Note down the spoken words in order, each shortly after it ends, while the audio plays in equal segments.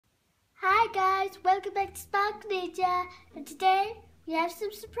guys, welcome back to Spark Ninja, and today we have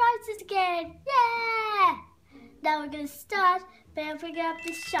some surprises again. Yeah! Now we're going to start by opening up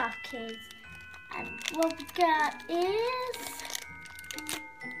the shopkins. And what we got is,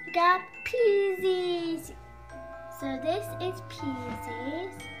 we got Peasies. So this is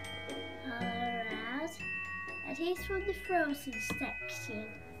Peasies all around, and he's from the frozen section.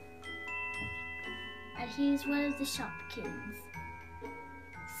 And he's one of the shopkins.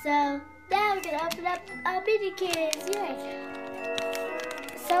 So now we're gonna open up our minikins. Yay!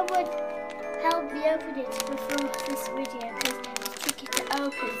 Someone help me open it before this video because it's tricky to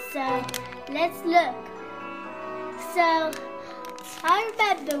open. So let's look. So I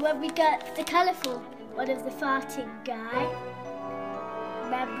remember when we got the colourful one of the farting guy.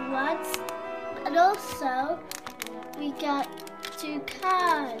 Remember once? And also we got 2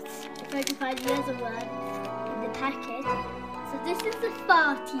 cards. If I can find the other one in the packet. So this is the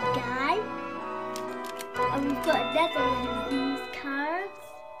farty guy, and we've got another one of these cards.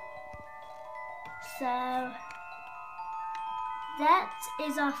 So that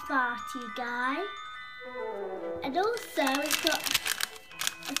is our farty guy, and also we've got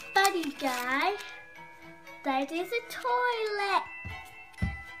a funny guy. That is a toilet.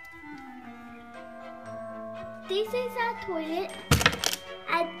 This is our toilet,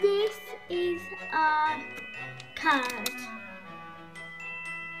 and this is our card.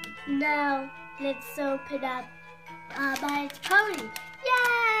 Now, let's open up my pony.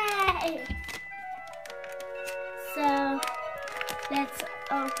 Yay! So, let's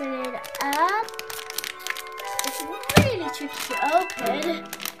open it up. It's really tricky to open.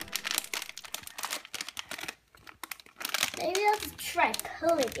 Maybe I'll just try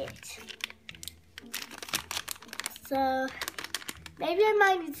pulling it. So, maybe I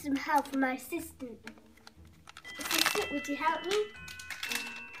might need some help from my assistant. Assistant, would you help me?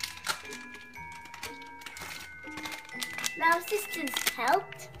 Now assistance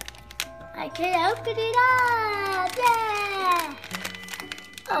helped. I can open it up! Yeah!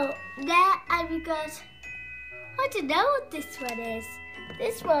 Oh, there and we got, I don't know what this one is.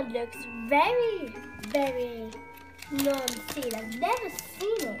 This one looks very, very non-seen. I've never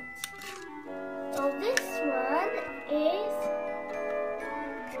seen it. Oh, this one is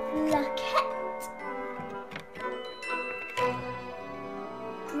Laquette.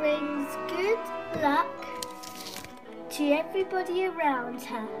 Brings good luck to everybody around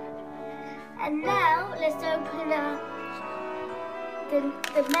her. And now let's open up the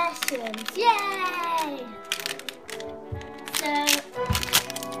mashems. Yay! So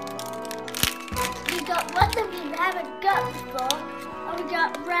we got one that we haven't got before, and we got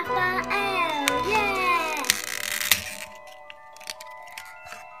Raphael. Yeah!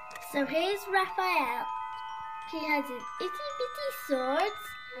 So here's Raphael. He has his itty bitty swords,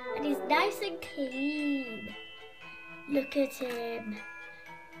 and he's nice and clean. Look at him.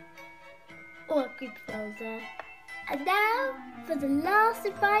 Oh, good folder. And now, for the last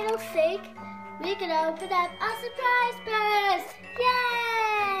and final thing, we're going to open up our surprise purse.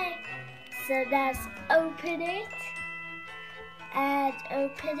 Yay! So let's open it. And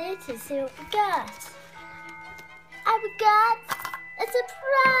open it and see what we got. And we got a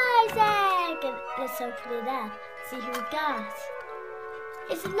surprise egg. And let's open it up. See who we got.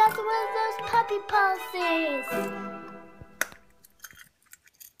 It's another one of those puppy pulses.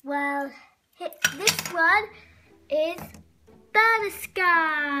 Well, this one is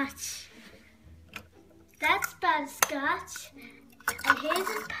butterscotch. That's butterscotch. And here's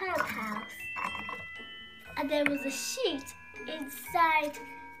his penthouse. And there was a sheet inside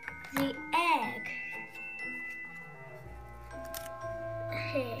the egg.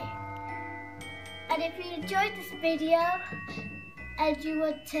 Here. And if you enjoyed this video and you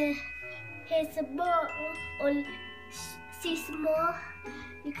want to hear some more or see some more,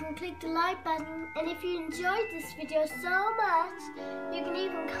 you can click the like button, and if you enjoyed this video so much, you can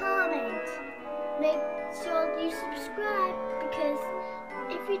even comment. Make sure you subscribe, because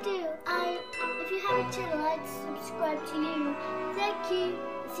if you do, if you have a channel, I'd subscribe to you. Thank you.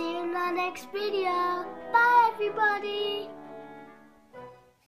 See you in the next video. Bye everybody.